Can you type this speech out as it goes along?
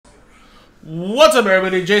What's up,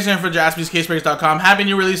 everybody? Jason for JaspysCaseBreaks.com. Happy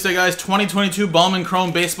new release day, guys. 2022 Bowman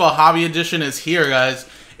Chrome Baseball Hobby Edition is here, guys.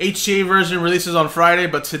 HTA version releases on Friday,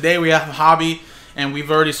 but today we have Hobby, and we've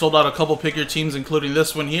already sold out a couple pick your teams, including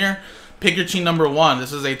this one here. Pick your team number 1.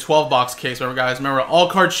 This is a 12-box case, remember, guys. Remember, all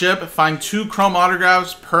card ship. Find 2 Chrome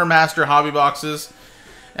autographs per master hobby boxes.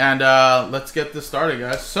 And let's get this started,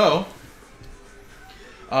 guys. So,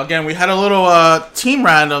 again, we had a little team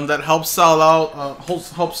random that helps sell out,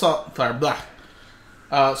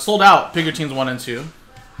 sold out pick your teams 1 and 2.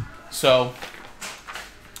 So,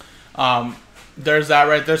 there's that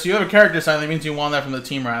right there. So you have a character sign. That means you won that from the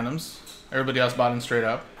team randoms. Everybody else bought in straight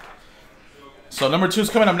up. So number 2 is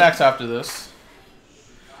coming up next after this.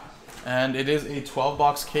 And it is a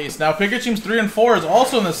 12-box case. Now, pick your teams 3 and 4 is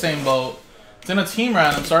also in the same boat. It's in a team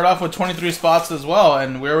random. Started off with 23 spots as well,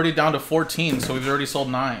 and we're already down to 14, so we've already sold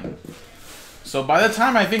 9. So by the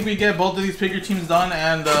time I think we get both of these pick your teams done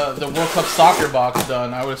and the World Cup soccer box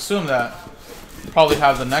done, I would assume that we'll probably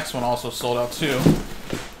have the next one also sold out too.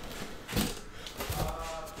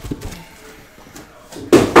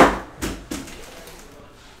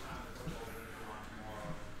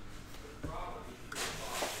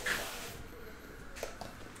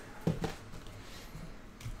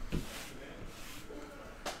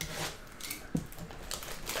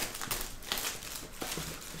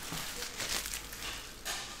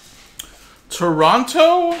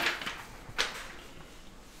 Toronto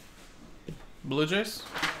Blue Jays,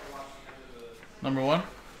 number 1. Is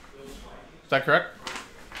that correct?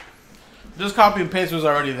 Just copy and paste was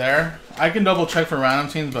already there. I can double check for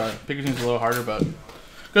random teams, but pick your team's a little harder. But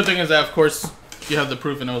good thing is that, of course, if you have the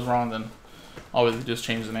proof and it was wrong, then always just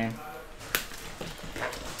change the name.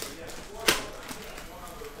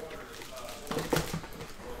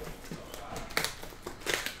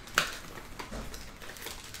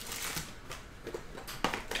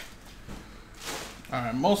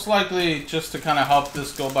 Alright, most likely, just to kind of help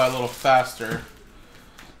this go by a little faster,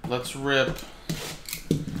 let's rip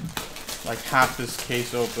like half this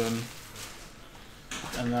case open,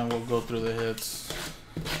 and then we'll go through the hits.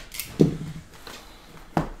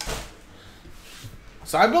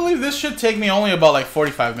 So I believe this should take me only about like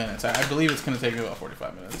 45 minutes. I believe it's going to take me about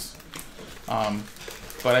 45 minutes.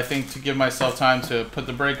 But I think to give myself time to put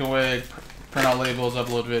the break away, print out labels,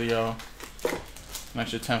 upload video, an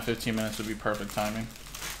extra 10-15 minutes would be perfect timing.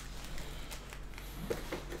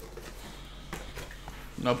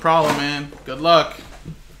 No problem, man. Good luck.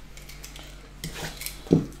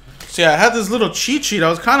 So yeah, I had this little cheat sheet. I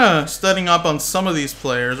was kind of studying up on some of these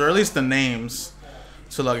players, or at least the names,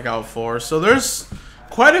 to look out for. So there's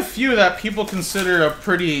quite a few that people consider a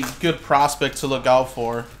pretty good prospect to look out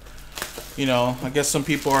for. You know, I guess some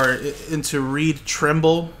people are into Reed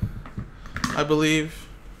Trimble, I believe,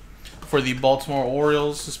 for the Baltimore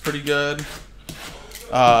Orioles is pretty good.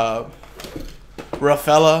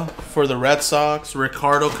 Rafaela for the Red Sox.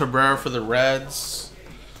 Ricardo Cabrera for the Reds.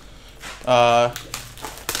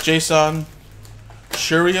 Jason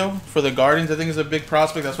Churio for the Guardians, I think is a big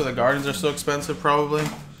prospect. That's why the Guardians are so expensive, probably.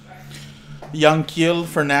 Yanquiel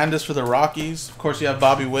Fernandez for the Rockies. Of course, you have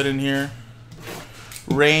Bobby Witt in here.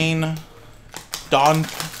 Rain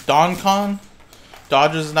Doncon.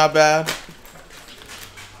 Dodgers is not bad.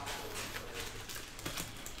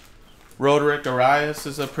 Roderick Arias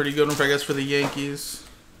is a pretty good one, I guess, for the Yankees.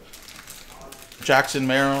 Jackson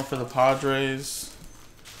Merrill for the Padres.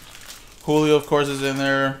 Julio, of course, is in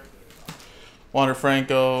there. Wander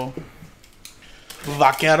Franco.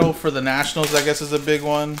 Vaquero for the Nationals, I guess, is a big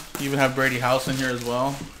one. You even have Brady House in here as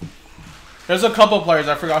well. There's a couple players,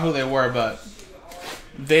 I forgot who they were, but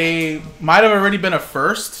they might have already been a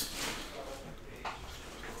first.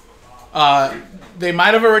 They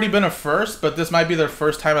might have already been a first, but this might be their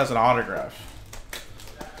first time as an autograph.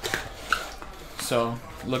 So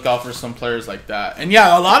look out for some players like that. And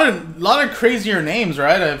yeah, a lot of crazier names,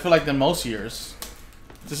 right? I feel like than most years.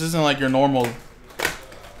 This isn't like your normal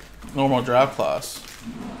draft class.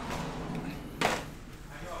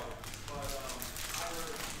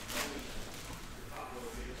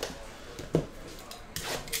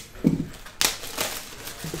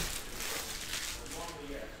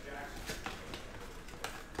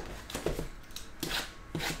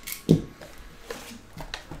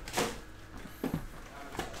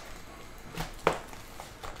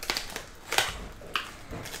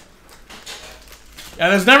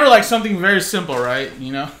 And it's never like something very simple, right?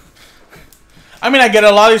 You know? I mean, I get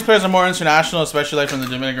it. A lot of these players are more international, especially like from the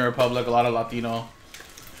Dominican Republic, a lot of Latino,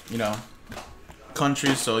 you know,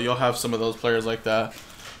 countries. So you'll have some of those players like that.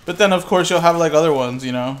 But then, of course, you'll have like other ones,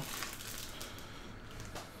 you know.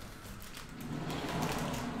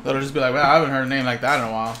 That'll just be like, well, I haven't heard a name like that in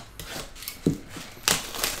a while.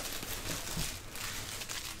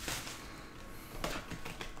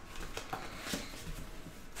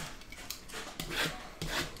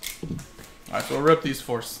 Alright, so we'll rip these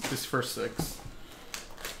first 6.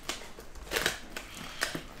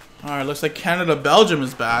 Alright, looks like Canada-Belgium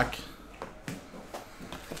is back.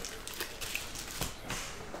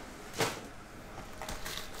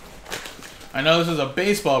 I know this is a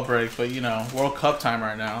baseball break, but you know, World Cup time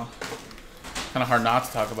right now. Kind of hard not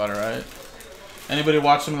to talk about it, right? Anybody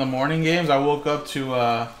watch some of the morning games? I woke up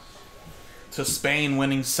to Spain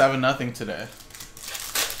winning 7-0 today.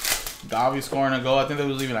 Gavi scoring a goal. I think there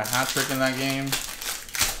was even a hat trick in that game.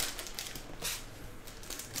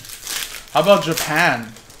 How about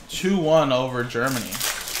Japan? 2-1 over Germany.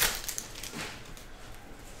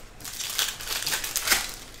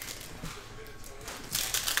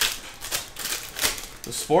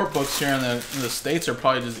 The sport books here in the States are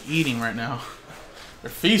probably just eating right now. They're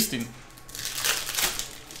feasting.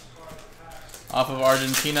 Off of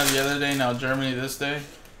Argentina the other day, now Germany this day.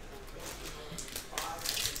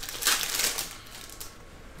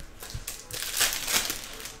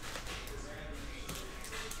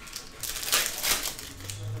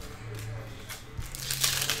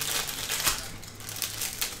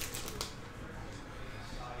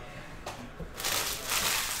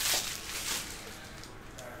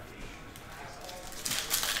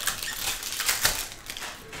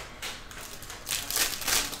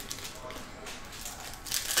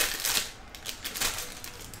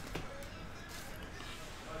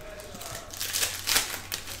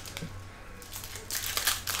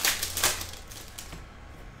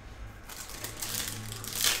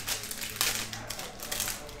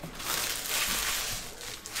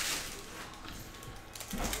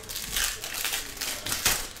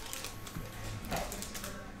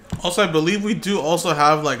 Also, I believe we do also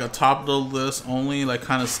have like a top load list only, like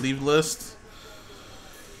kind of sleeve list.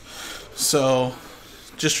 So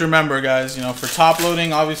just remember, guys, you know, for top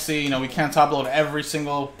loading, obviously, you know, we can't top load every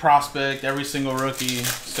single prospect, every single rookie.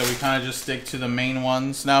 So we kind of just stick to the main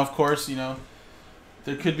ones. Now, of course, you know,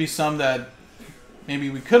 there could be some that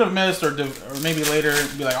maybe we could have missed, or maybe later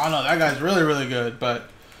be like, oh no, that guy's really, really good. But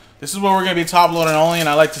this is what we're going to be top loading only. And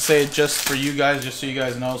I like to say it just for you guys, just so you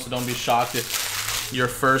guys know. So don't be shocked if your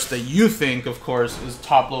first that you think, of course, is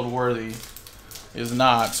top load worthy is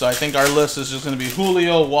not. So I think our list is just going to be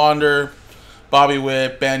Julio, Wander, Bobby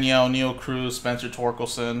Witt, Banyel, Neil Cruz, Spencer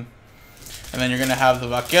Torkelson. And then you're going to have the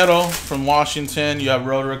Vaquero from Washington. You have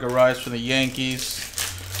Roderick Arias from the Yankees.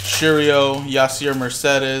 Shirio, Yasier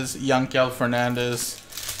Mercedes, Yankel Fernandez,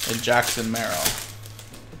 and Jackson Merrill.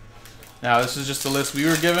 Now, this is just the list we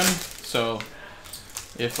were given. So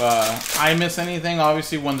if I miss anything,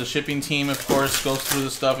 obviously when the shipping team, of course, goes through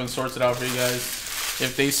the stuff and sorts it out for you guys,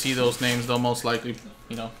 if they see those names, they'll most likely,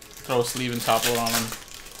 you know, throw a sleeve and top load on them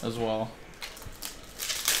as well.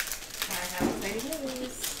 I have exciting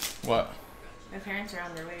news. What? My parents are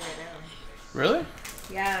on their way right now. Really?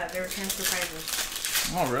 Yeah, they were transfer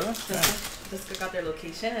prizes. Oh, really? Jessica got their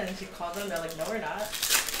location and she called them. They're like, no, we're not.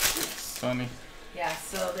 It's funny. Yeah,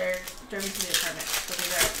 so they're driving to the apartment. They'll be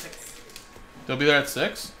there at 6. They'll be there at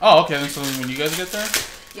 6? Oh, okay. Then so when you guys get there?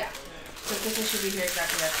 Yeah. So Jessica should be here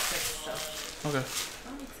exactly at 6. So. Okay.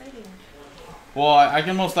 Oh, exciting. Well, I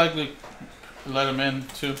can most likely let them in,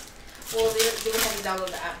 too. Well, they would have to download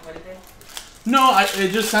the app. What did they? No,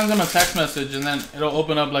 it just sends them a text message, and then it'll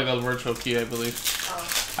open up like a virtual key, I believe. Oh.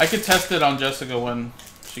 I could test it on Jessica when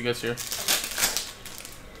she gets here.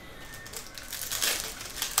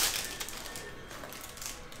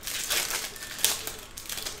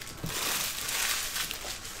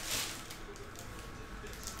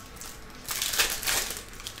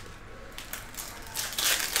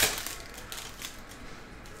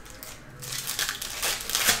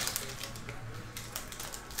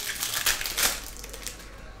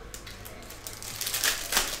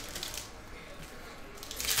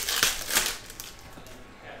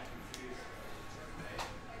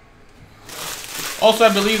 Also,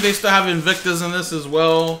 I believe they still have Invictus in this as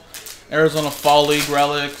well. Arizona Fall League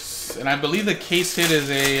relics. And I believe the case hit is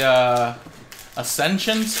a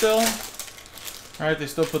Ascension still. Alright, they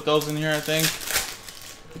still put those in here, I think.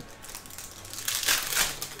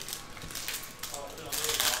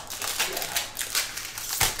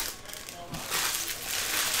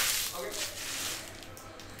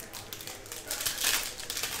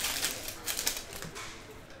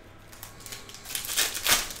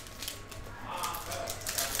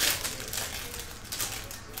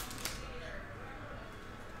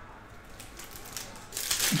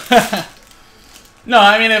 No,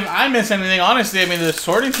 I mean, if I miss anything, honestly, I mean, the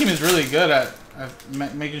sorting team is really good at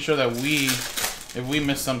making sure that if we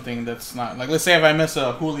miss something that's not, like, let's say if I miss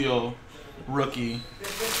a Julio rookie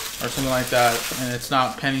or something like that, and it's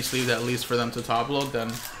not penny sleeved at least for them to top load,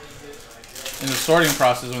 then in the sorting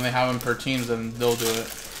process when they have them per teams, then they'll do it.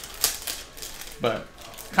 But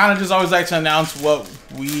kind of just always like to announce what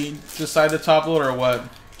we decide to top load or what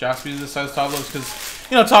Jaspys decides to top load, because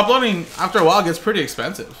you know top loading after a while gets pretty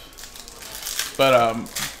expensive. But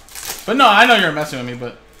no, I know you're messing with me,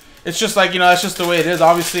 but it's just like, you know, that's just the way it is.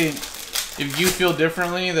 Obviously, if you feel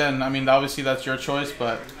differently, then I mean obviously that's your choice,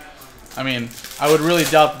 but I mean I would really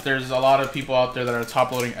doubt that there's a lot of people out there that are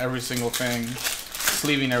top loading every single thing,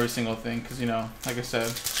 sleeving every single thing, because you know, like I said,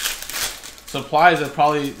 supplies that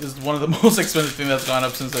probably is one of the most expensive things that's gone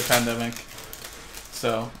up since the pandemic.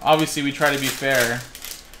 So obviously we try to be fair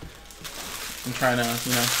and trying to,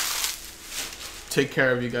 you know, take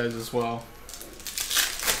care of you guys as well.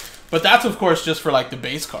 But that's of course just for like the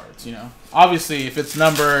base cards, you know. Obviously if it's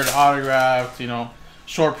numbered, autographed, you know,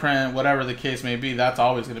 short print, whatever the case may be, that's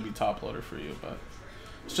always going to be top loader for you. But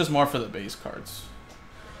it's just more for the base cards.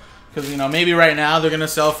 Because, you know, maybe right now they're going to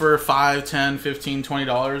sell for $5, $10, $15,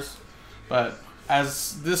 $20. But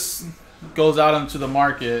as this goes out into the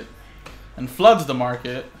market and floods the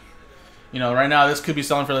market, you know, right now this could be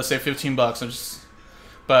selling for, let's say, $15.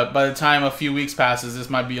 But by the time a few weeks passes, this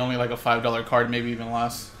might be only like a $5 card, maybe even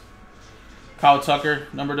less. Kyle Tucker,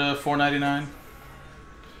 number to $4.99.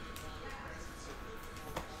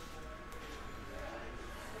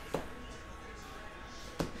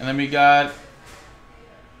 And then we got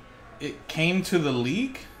It Came to the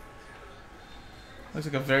League. Looks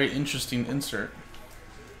like a very interesting insert.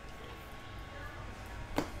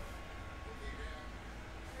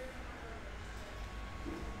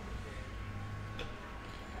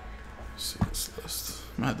 Let's see this list.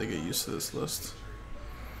 I'm gonna have to get used to this list.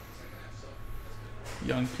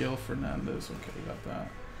 Young Kiel Fernandez. Okay, we got that.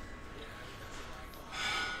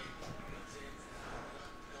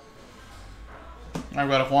 I've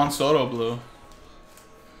got a Juan Soto blue.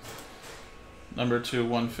 Number 2,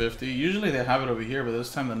 150. Usually they have it over here, but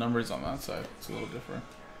this time the number's on that side. It's a little different.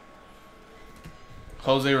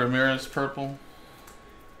 Jose Ramirez purple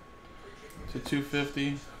to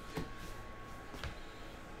 250.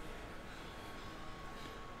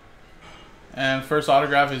 And first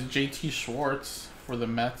autograph is JT Schwartz for the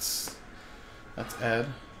Mets. That's Ed.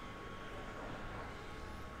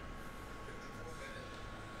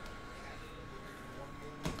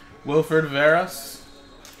 Wilfred Veras.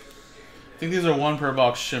 I think these are 1 per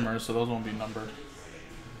box shimmers, so those won't be numbered.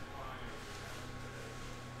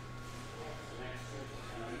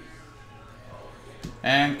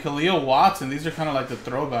 And Khalil Watson. These are kind of like the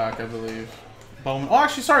throwback, I believe. Bowman. Oh,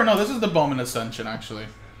 actually, sorry, no, this is the Bowman Ascension, actually.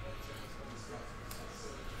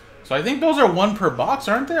 So I think those are 1 per box,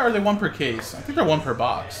 aren't they? Or are they 1 per case? I think they're 1 per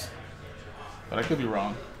box. But I could be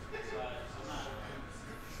wrong.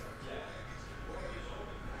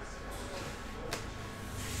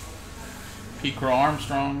 Pete Crow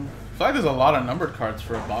Armstrong. I feel like there's a lot of numbered cards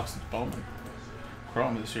for a box of Bowman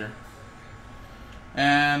Chrome this year.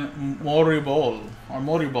 And Moribol.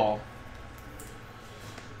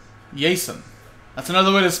 Jason. That's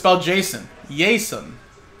another way to spell Jason. Jason.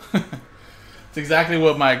 It's exactly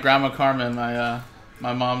what my grandma Carmen, my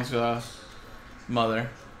mom's mother,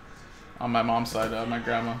 on my mom's side, my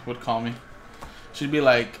grandma would call me. She'd be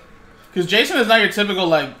like, because Jason is not your typical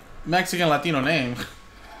like Mexican Latino name,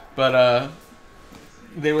 but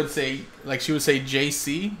they would say, like, she would say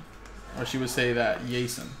JC, or she would say that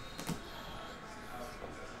Jason.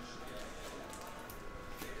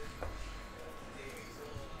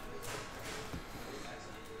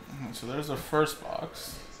 So there's the first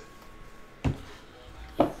box.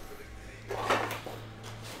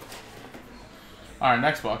 Alright,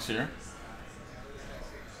 next box here.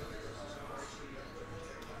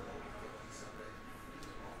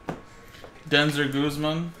 Denzer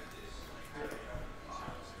Guzman.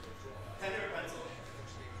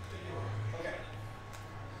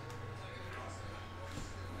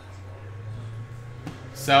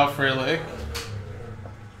 Sal Frelick.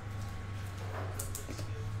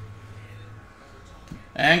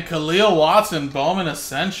 And Khalil Watson, Bowman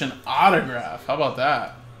Ascension autograph. How about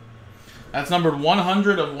that? That's numbered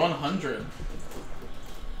 100 of 100.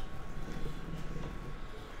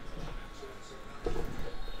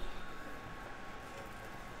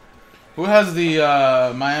 Who has the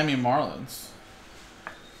Miami Marlins?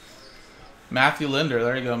 Matthew Linder.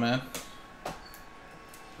 There you go, man.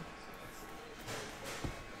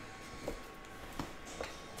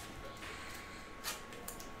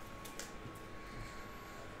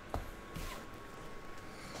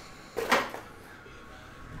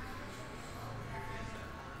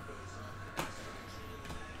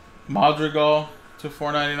 Madrigal to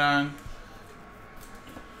 $4.99.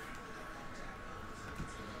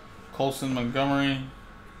 Colson Montgomery.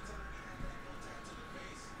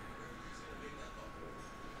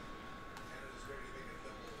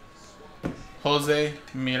 Jose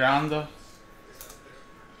Miranda.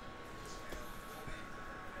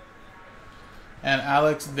 And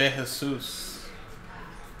Alex De Jesus.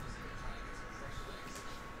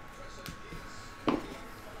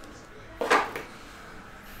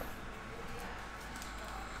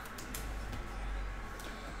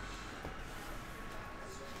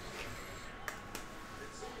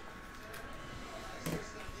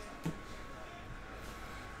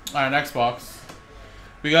 Alright, next box.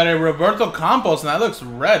 We got a Roberto Campos, and that looks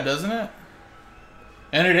red, doesn't it?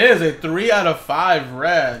 And it is a 3 out of 5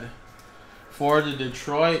 red for the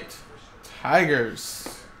Detroit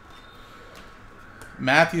Tigers.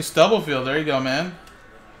 Matthew Stubblefield, there you go, man.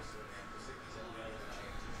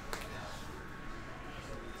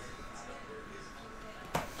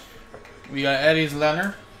 We got Eddie's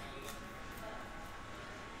Leonard.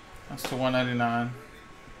 That's to 199.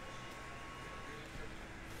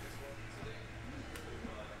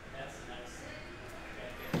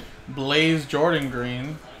 Blaze Jordan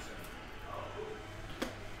Green.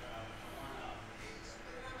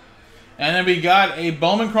 And then we got a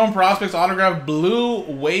Bowman Chrome Prospects autograph blue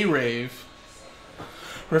Wayrave.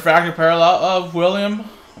 Refractor parallel of William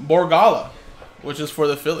Borgala, which is for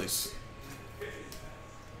the Phillies.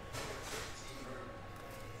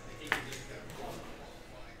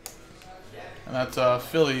 And that's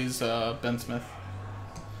Phillies, Ben Smith.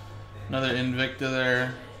 Another Invicta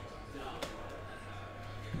there.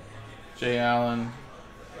 Jay Allen.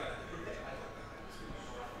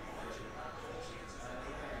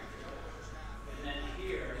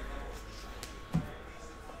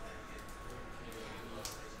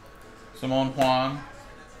 Simone Juan.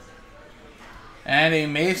 And a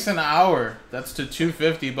Mason Hour. That's to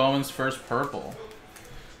 250. Bowman's first purple.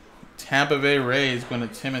 Tampa Bay Rays going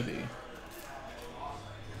to Timothy.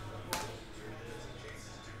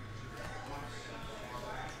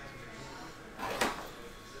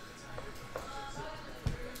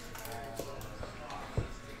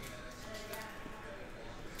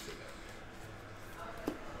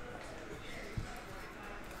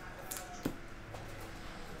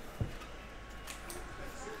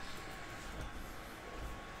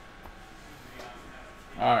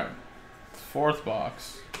 Alright, fourth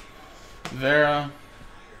box. Vera.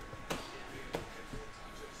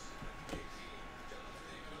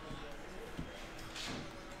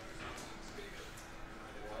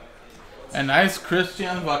 A nice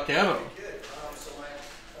Christian Vaquero.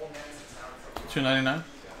 $2.99.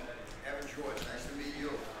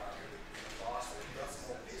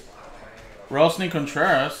 Rosny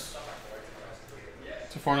Contreras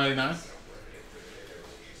to $4.99.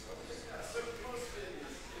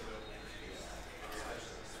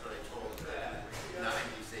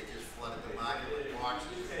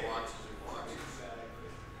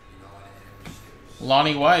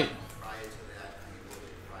 Lonnie White.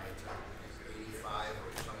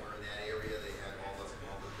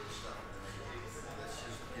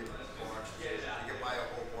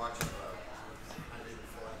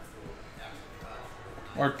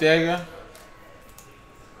 Ortega.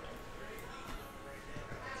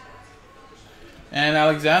 And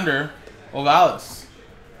Alexander Ovalis.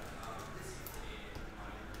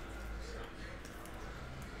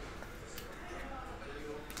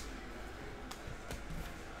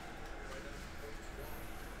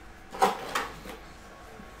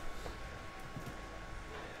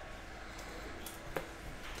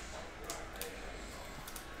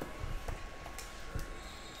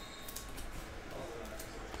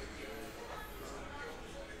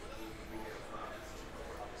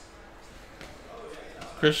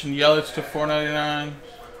 Christian Yelich to $4.99.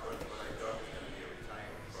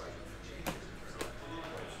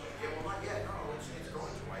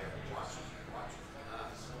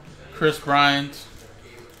 Chris Bryant.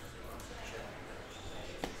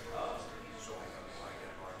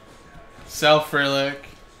 Sal Frelick.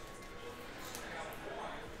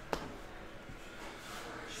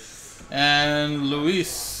 And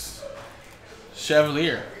Luis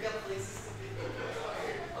Chevalier.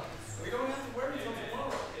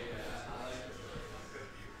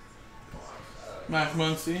 Mac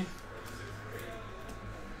Muncy.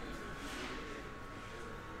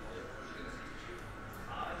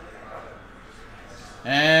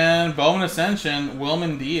 And Bowman Ascension,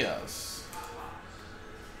 Wilman Diaz.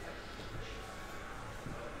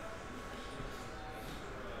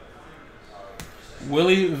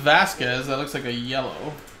 Willie Vasquez, that looks like a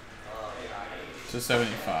yellow, to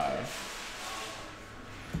 75.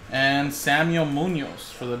 And Samuel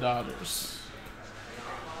Munoz for the Dodgers.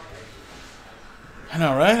 I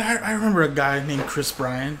know, right? I remember a guy named Chris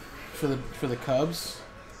Bryant for the Cubs.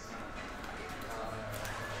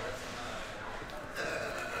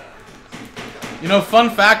 You know, fun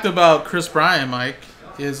fact about Chris Bryant, Mike,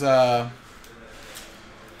 is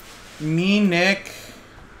me, Nick,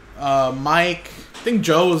 Mike, I think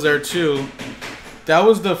Joe was there too. That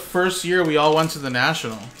was the first year we all went to the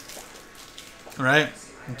National, right?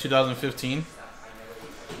 In 2015.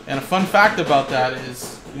 And a fun fact about that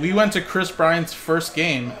is we went to Chris Bryant's first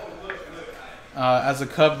game as a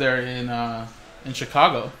Cub there in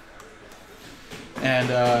Chicago.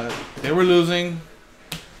 And they were losing.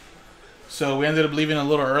 So we ended up leaving a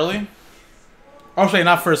little early. Oh, sorry,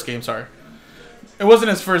 not first game, sorry. It wasn't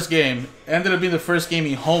his first game. It ended up being the first game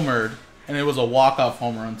he homered, and it was a walk-off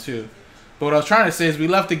home run too. But what I was trying to say is we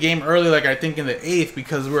left the game early, like I think in the 8th,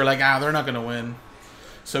 because we were like, they're not going to win.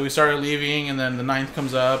 So we started leaving, and then the 9th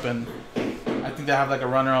comes up, and I think they have like a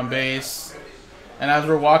runner on base. And as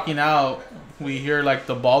we're walking out, we hear like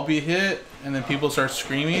the ball be hit, and then people start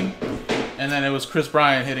screaming. And then it was Chris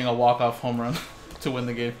Bryant hitting a walk-off home run to win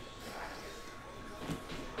the game.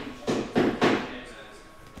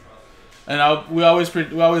 And we always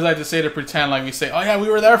like to say to pretend like we say, oh yeah, we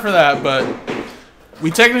were there for that, but we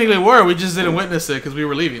technically were. We just didn't witness it because we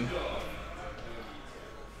were leaving.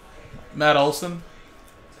 Matt Olson.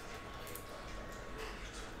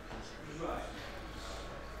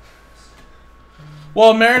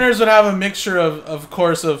 Well, Mariners would have a mixture of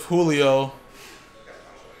course, of Julio.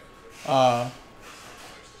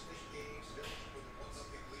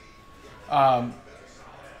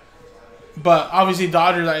 But obviously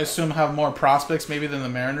Dodgers, I assume, have more prospects maybe than the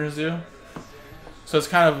Mariners do. So it's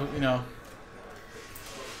kind of, you know,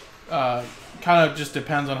 kind of just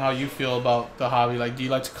depends on how you feel about the hobby. Like, do you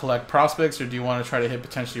like to collect prospects or do you want to try to hit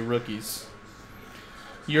potentially rookies?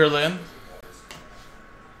 Yerlin.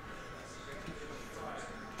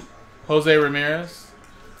 Jose Ramirez.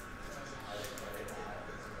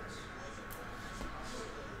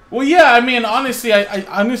 Well, yeah, I mean, honestly,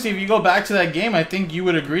 honestly, if you go back to that game, I think you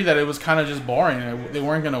would agree that it was kind of just boring. They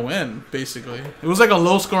weren't going to win, basically. It was like a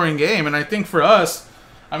low-scoring game, and I think for us,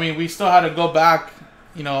 I mean, we still had to go back,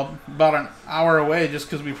 you know, about an hour away just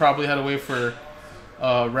because we probably had to wait for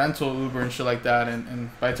rental Uber and shit like that. And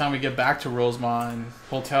by the time we get back to Rosemont and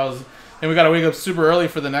hotels, and we got to wake up super early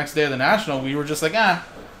for the next day of the National, we were just like,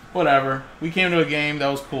 whatever. We came to a game, that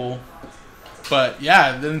was cool. But,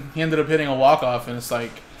 yeah, then he ended up hitting a walk-off, and it's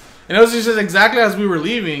like... And it was just exactly as we were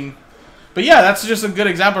leaving. But yeah, that's just a good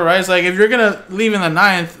example, right? It's like if you're going to leave in the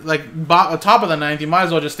 9th, like top of the 9th, you might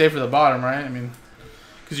as well just stay for the bottom, right? I mean,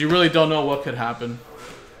 because you really don't know what could happen.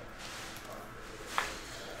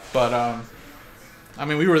 But, I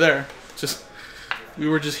mean, we were there. We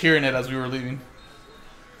were just hearing it as we were leaving.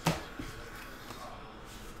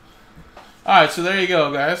 Alright, so there you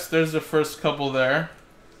go, guys. There's the first couple there.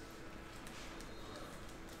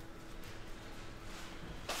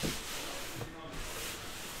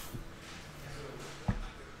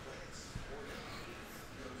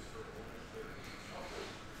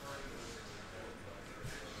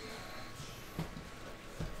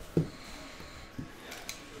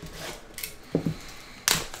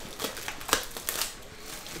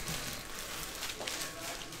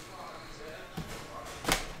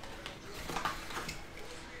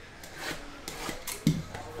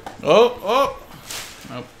 Oh.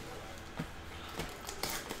 Nope.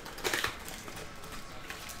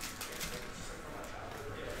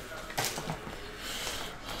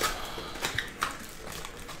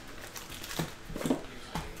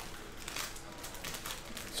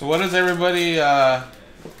 So what does everybody,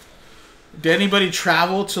 did anybody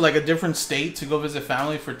travel to like a different state to go visit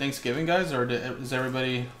family for Thanksgiving, guys? Or does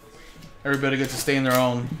everybody get to stay in their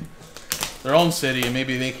own city and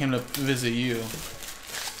maybe they came to visit you?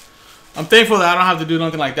 I'm thankful that I don't have to do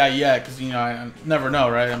nothing like that yet, because, you know, I never know,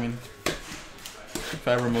 right? I mean, if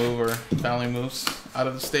I ever move or family moves out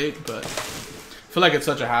of the state, but I feel like it's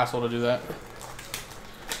such a hassle to do that.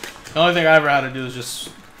 The only thing I ever had to do is just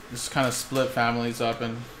kind of split families up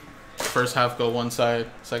and first half go one side,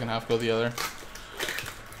 second half go the other.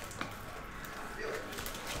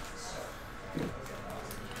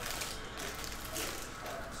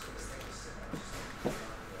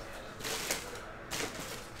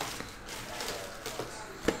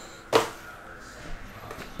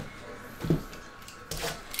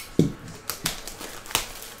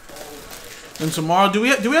 And tomorrow, do we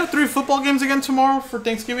have 3 football games again tomorrow for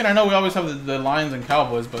Thanksgiving? I know we always have the Lions and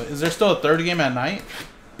Cowboys, but is there still a third game at night?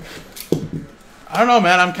 I don't know,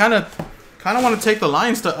 man. I'm kind of want to take the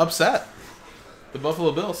Lions to upset the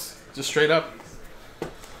Buffalo Bills, just straight up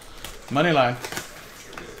money line.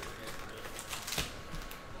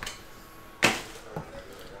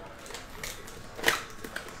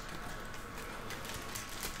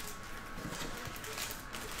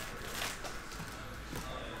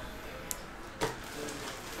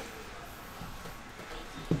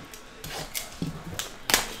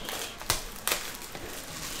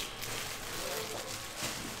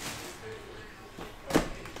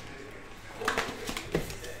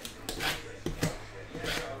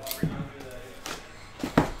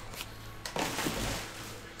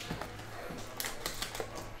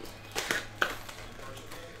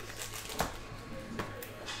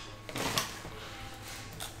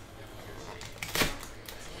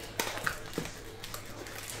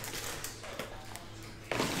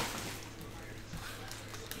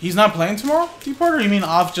 He's not playing tomorrow, D-Porter? Or you mean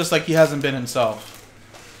off just like he hasn't been himself?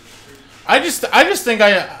 I just think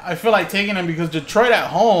I feel like taking him because Detroit at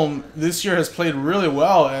home this year has played really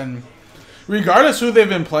well, and regardless who they've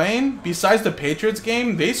been playing, besides the Patriots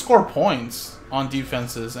game, they score points on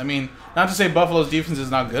defenses. I mean, not to say Buffalo's defense is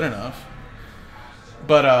not good enough,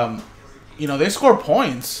 but you know, they score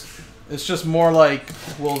points. It's just more like,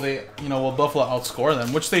 will Buffalo outscore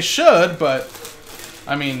them, which they should, but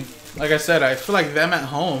I mean, like I said, I feel like them at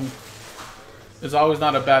home is always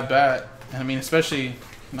not a bad bet. I mean, especially,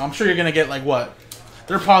 I'm sure you're gonna get like what?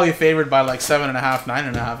 They're probably favored by like 7.5,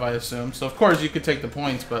 9.5, I assume. So of course you could take the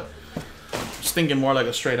points, but just thinking more like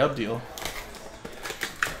a straight up deal.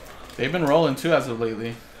 They've been rolling too as of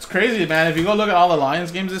lately. It's crazy, man. If you go look at all the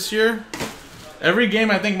Lions games this year, every game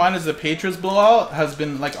I think minus the Patriots blowout has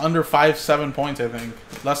been like under 5-7 points. I think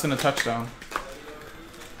less than a touchdown.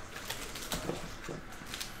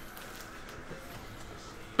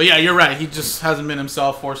 But yeah, you're right. He just hasn't been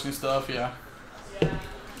himself, forcing stuff. Yeah.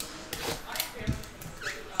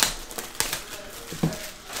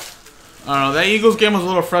 I don't know. That Eagles game was a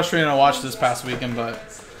little frustrating to watch this past weekend, but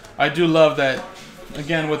I do love that,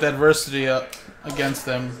 again, with adversity against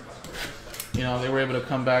them, you know, they were able to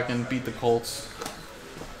come back and beat the Colts.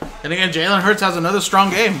 And again, Jalen Hurts has another strong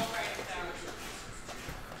game.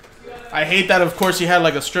 I hate that, of course, he had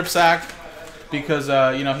like a strip sack because,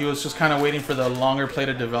 you know, he was just kind of waiting for the longer play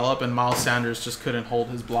to develop, and Miles Sanders just couldn't hold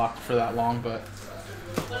his block for that long. But,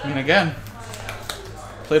 I mean, again,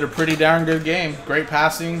 played a pretty darn good game. Great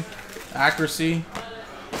passing, accuracy.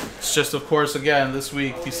 It's just, of course, again, this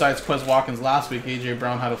week, besides Quez Watkins last week, A.J.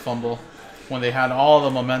 Brown had a fumble when they had all the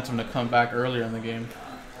momentum to come back earlier in the game.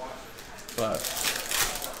 But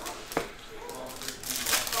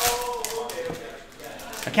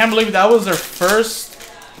I can't believe that was their first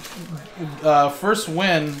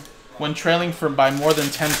win when trailing by more than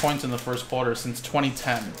 10 points in the first quarter since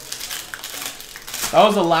 2010. That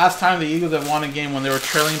was the last time the Eagles had won a game when they were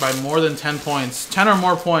trailing by more than 10 points, 10 or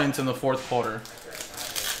more points in the fourth quarter.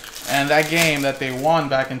 And that game that they won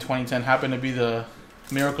back in 2010 happened to be the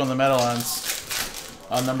Miracle in the Meadowlands.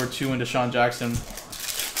 Number 2 when Deshaun Jackson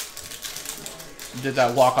did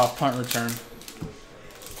that walk-off punt return.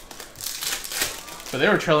 But they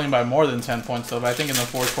were trailing by more than 10 points, though. But I think in the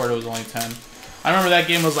fourth quarter it was only 10. I remember that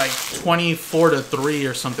game was like 24-3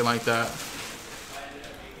 or something like that.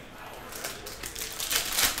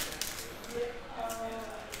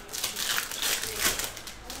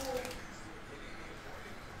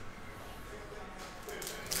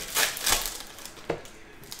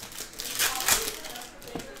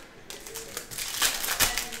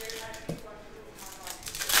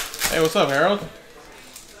 Hey, what's up, Harold?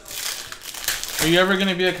 Are you ever going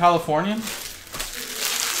to be a Californian?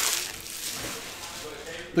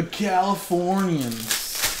 The Californians.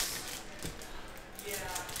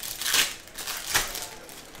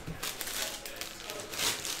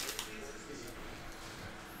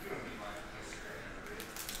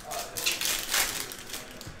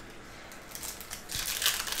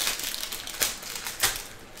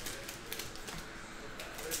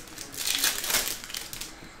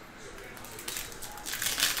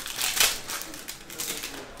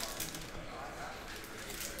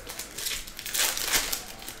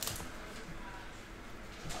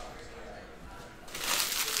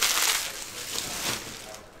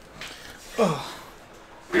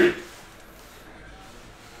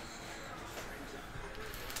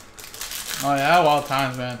 Oh yeah, wild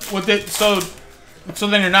times, man. What did so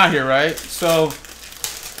then you're not here, right? So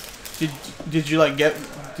did you like do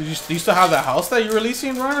you still have that house that you're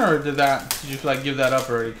releasing, Run, or did you like give that up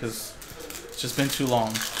already? Because it's just been too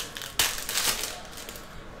long.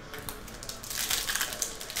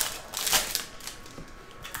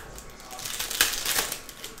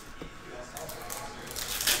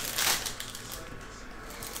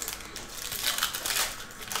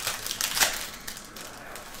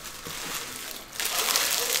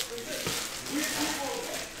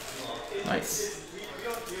 Nice.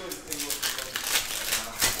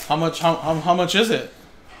 How much is it?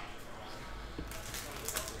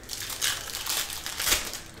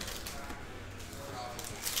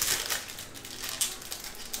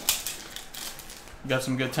 You got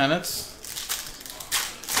some good tenants?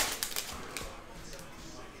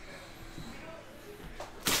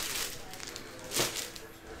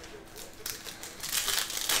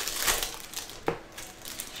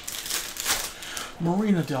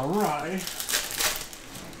 Marina Del Rey.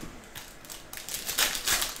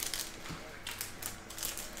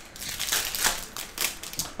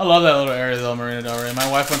 I love that little area though, Marina Del Rey. My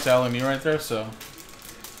wife went to LMU right there, so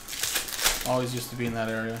always used to be in that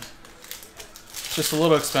area. Just a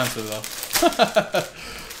little expensive though.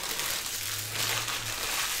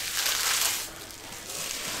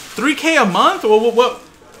 $3K a month? Well, what?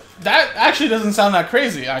 That actually doesn't sound that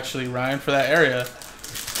crazy, actually, Ryan, for that area.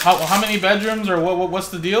 How many bedrooms or what's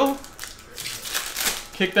the deal?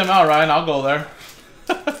 Kick them out, Ryan. I'll go there.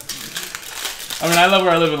 I mean, I love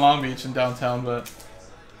where I live in Long Beach in downtown, but.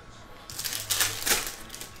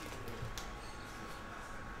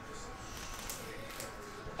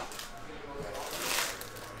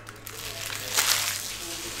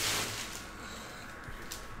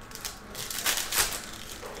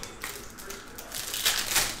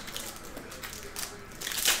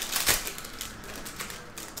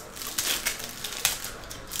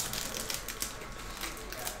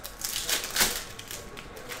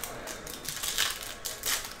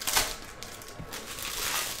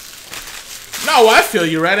 No, I feel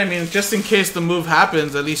you, right? I mean, just in case the move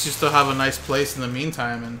happens, at least you still have a nice place in the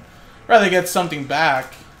meantime, and rather get something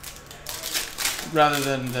back rather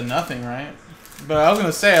than nothing, right? But I was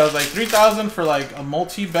gonna say, I was like, $3,000 for like a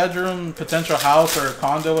multi-bedroom potential house or a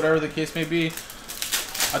condo, whatever the case may be.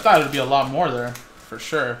 I thought it'd be a lot more there, for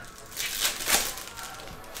sure.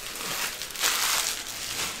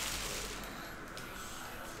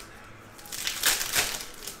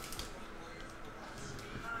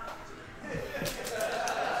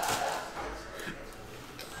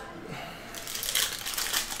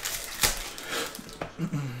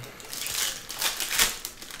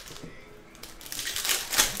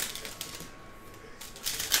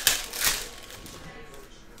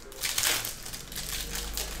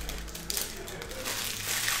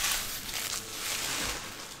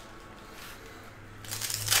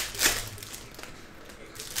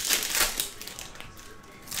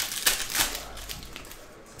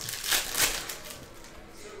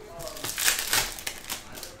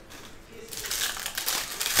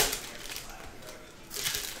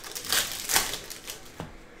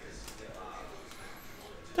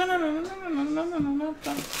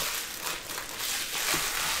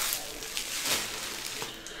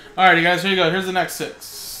 Alrighty, guys, here you go. Here's the next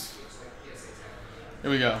 6.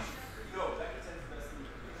 Here we go.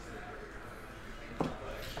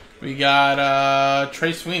 We got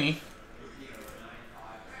Trey Sweeney.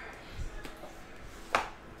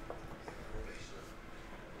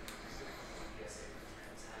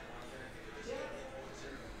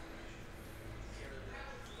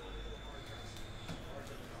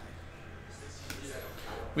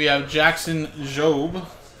 We have Jackson Jobe.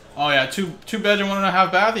 Oh yeah, two bedroom,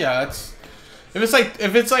 1.5 bath. Yeah, that's if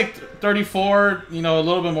it's like 34, you know, a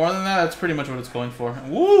little bit more than that. That's pretty much what it's going for.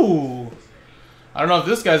 Woo! I don't know if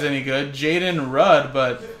this guy's any good, Jaden Rudd,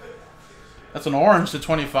 but that's an orange to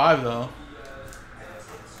 25 though.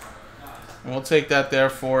 And we'll take that there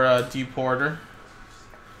for D Porter.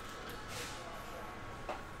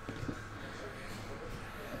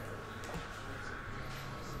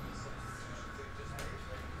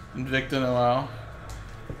 Invicta Noel.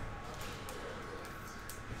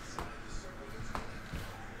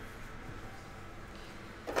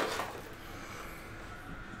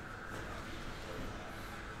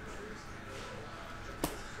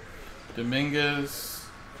 Dominguez.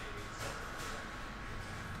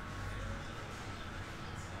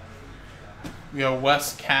 We got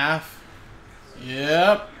Wes Calf.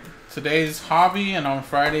 Yep. Today's Hobby and on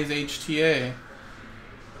Friday's HTA.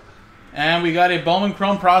 And we got a Bowman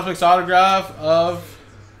Chrome Prospects autograph of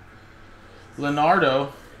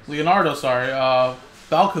Leonardo,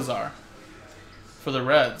 Balcazar for the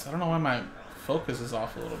Reds. I don't know why my focus is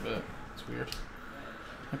off a little bit. It's weird.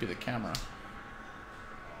 Might be the camera.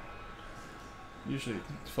 Usually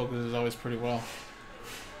focus is always pretty well.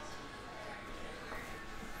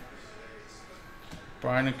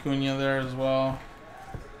 Brian Acuna there as well.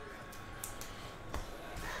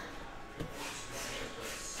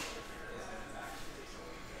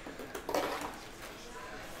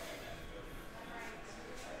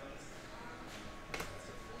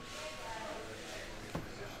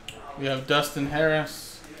 We have Dustin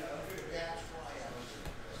Harris.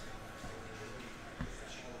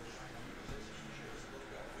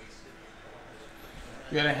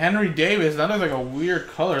 We got a Henry Davis. That looks like a weird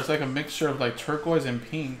color. It's like a mixture of like turquoise and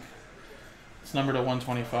pink. It's numbered to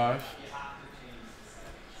 125.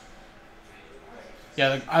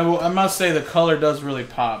 Yeah, I must say the color does really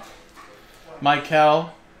pop.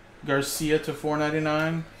 Michael Garcia to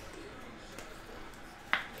 499.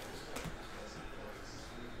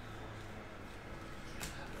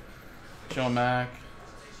 Joe Mack.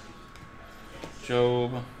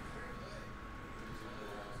 Job.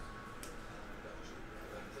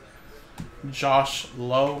 Josh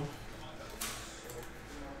Lowe.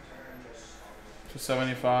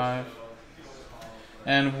 275.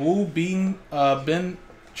 And Wu Bin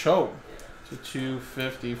Cho to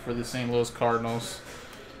 250 for the St. Louis Cardinals.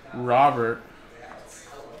 Robert.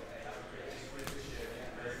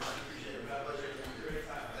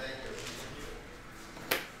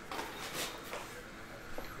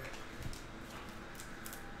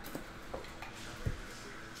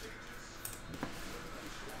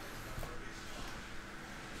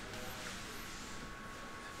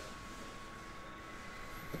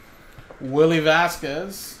 Willie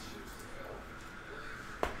Vasquez.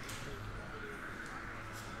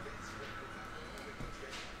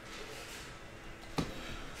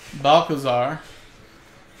 Balcazar.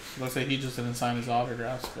 Looks like he just didn't sign his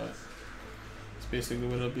autographs, but it's basically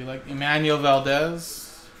what it'll be like. Emmanuel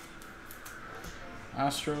Valdez.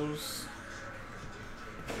 Astros.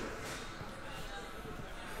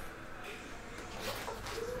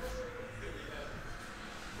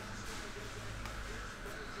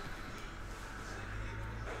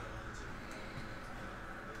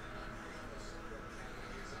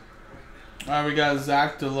 Alright, we got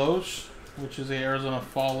Zach Deloche, which is a Arizona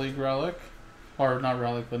Fall League relic. Or not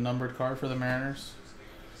relic, but numbered card for the Mariners.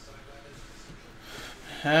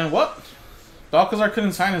 And what? Balcazar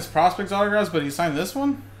couldn't sign his prospects autographs, but he signed this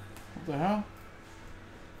one? What the hell?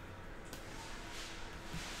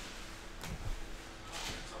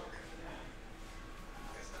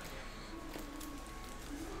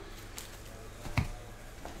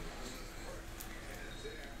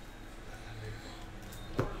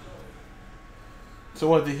 So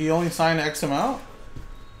what, did he only sign X amount?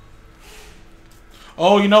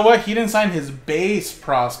 Oh, you know what? He didn't sign his base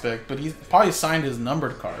prospect, but he probably signed his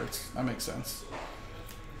numbered cards. That makes sense.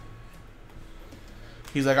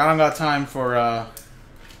 He's like, I don't got time for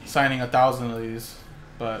signing 1,000 of these,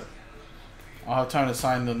 but I'll have time to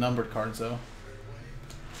sign the numbered cards, though.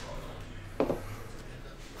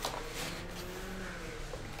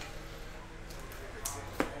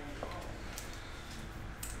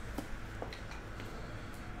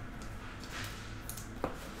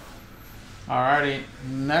 Alrighty,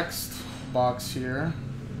 next box here.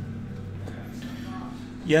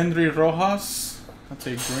 Yendry Rojas. That's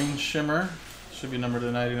a green shimmer. Should be numbered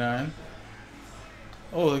to 99.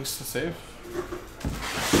 Oh, looks safe.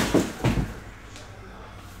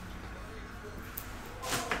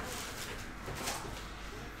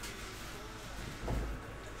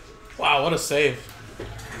 Wow, what a save.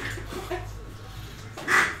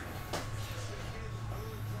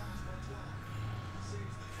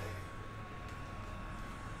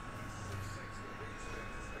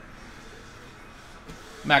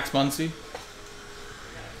 Max Muncy.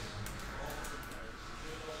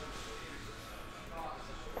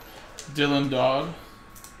 Dylan Dodd.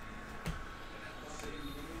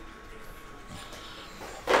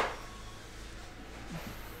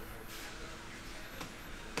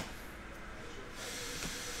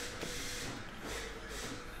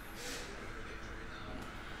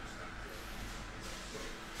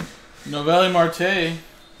 Novelli Marte.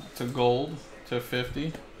 That's a gold to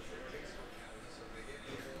 50.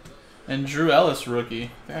 And Drew Ellis, rookie. I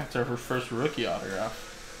think that's our first rookie autograph.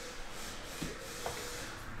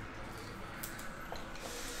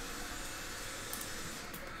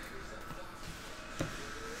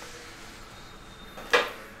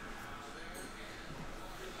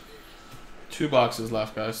 Two boxes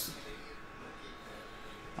left, guys.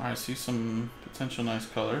 Alright, see some potential nice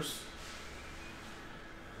colors.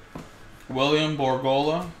 William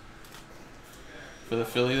Borgola for the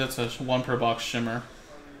Philly. That's a 1 per box shimmer.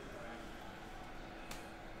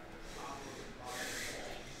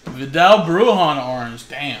 Vidal Brujan orange.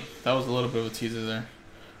 Damn, that was a little bit of a teaser there.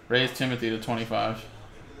 Raised Timothy to 25.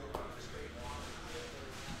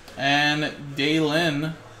 And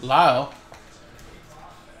Daylin Lyle.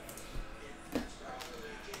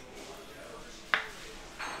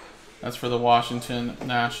 That's for the Washington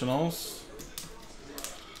Nationals.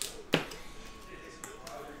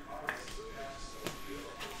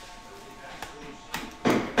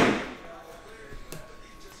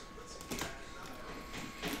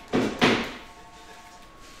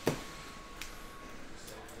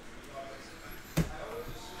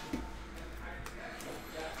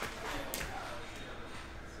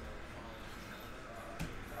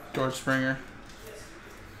 George Springer.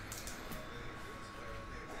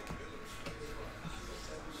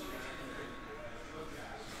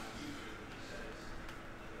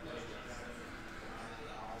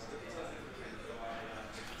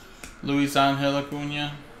 Luis Angel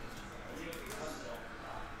Acuna.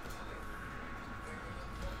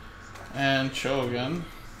 And Cho again.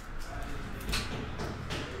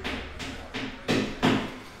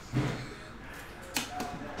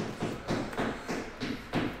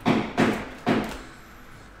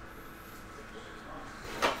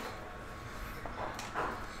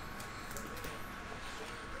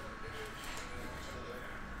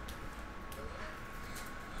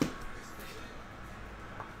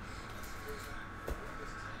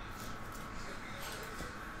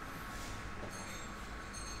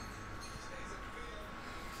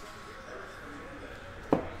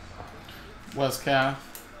 West Calf.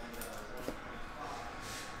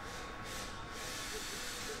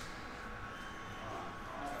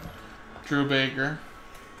 Drew Baker.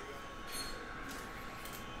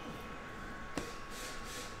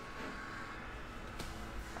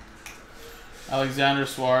 Alexander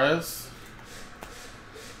Suarez.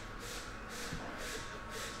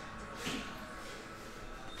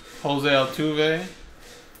 Jose Altuve.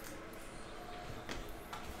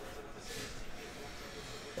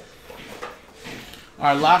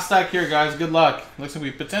 Alright, last stack here, guys. Good luck. Looks like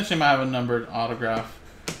we potentially might have a numbered autograph.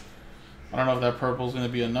 I don't know if that purple is going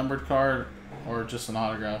to be a numbered card or just an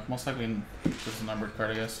autograph. Most likely just a numbered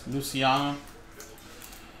card, I guess. Luciano.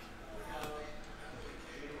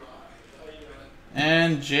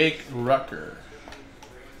 And Jake Rucker.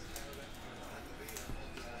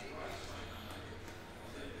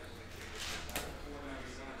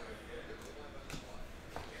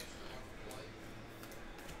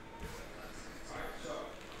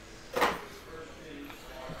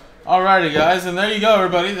 Alrighty, guys, and there you go,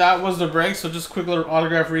 everybody. That was the break. So just quick little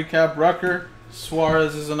autograph recap. Rucker.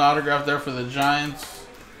 Suarez is an autograph there for the Giants.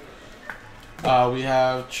 We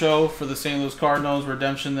have Cho for the St. Louis Cardinals.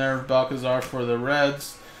 Redemption there. Balcazar for the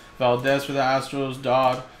Reds. Valdez for the Astros.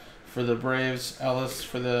 Dodd for the Braves. Ellis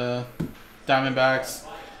for the Diamondbacks.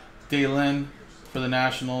 Daylin for the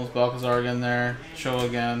Nationals. Balcazar again there. Cho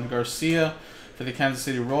again. Garcia for the Kansas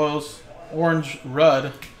City Royals. Orange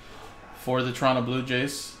Rudd for the Toronto Blue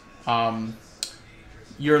Jays.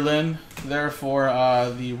 Yerlin there for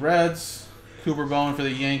the Reds. Cooper Bowman for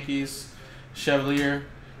the Yankees. Chevalier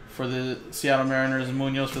for the Seattle Mariners.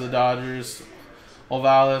 Munoz for the Dodgers.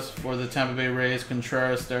 Ovalis for the Tampa Bay Rays.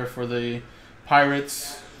 Contreras there for the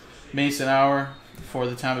Pirates. Mason Hour for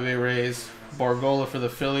the Tampa Bay Rays. Bargola for the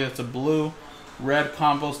Phillies. It's a blue. Red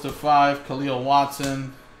Compost to 5. Khalil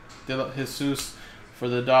Watson. De La Jesus for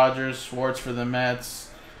the Dodgers. Schwartz for the Mets.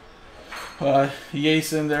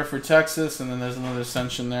 Yason there for Texas, and then there's another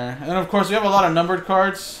Ascension there. And of course, we have a lot of numbered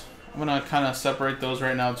cards. I'm going to kind of separate those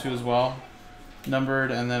right now too as well. Numbered,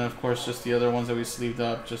 and then of course just the other ones that we sleeved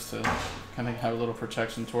up just to kind of have a little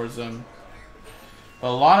protection towards them. But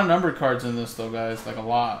a lot of numbered cards in this though, guys. Like a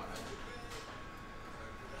lot.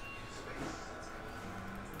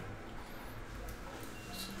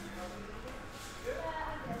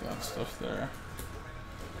 That stuff there.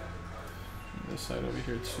 This side over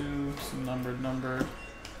here too, some numbered.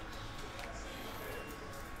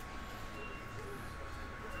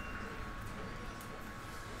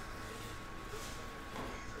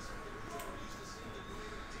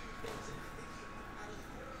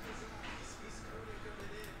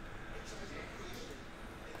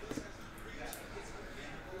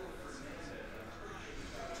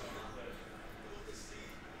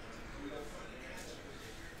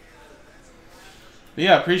 But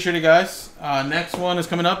yeah, appreciate it, guys. Next one is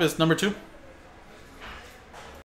coming up. It's number 2.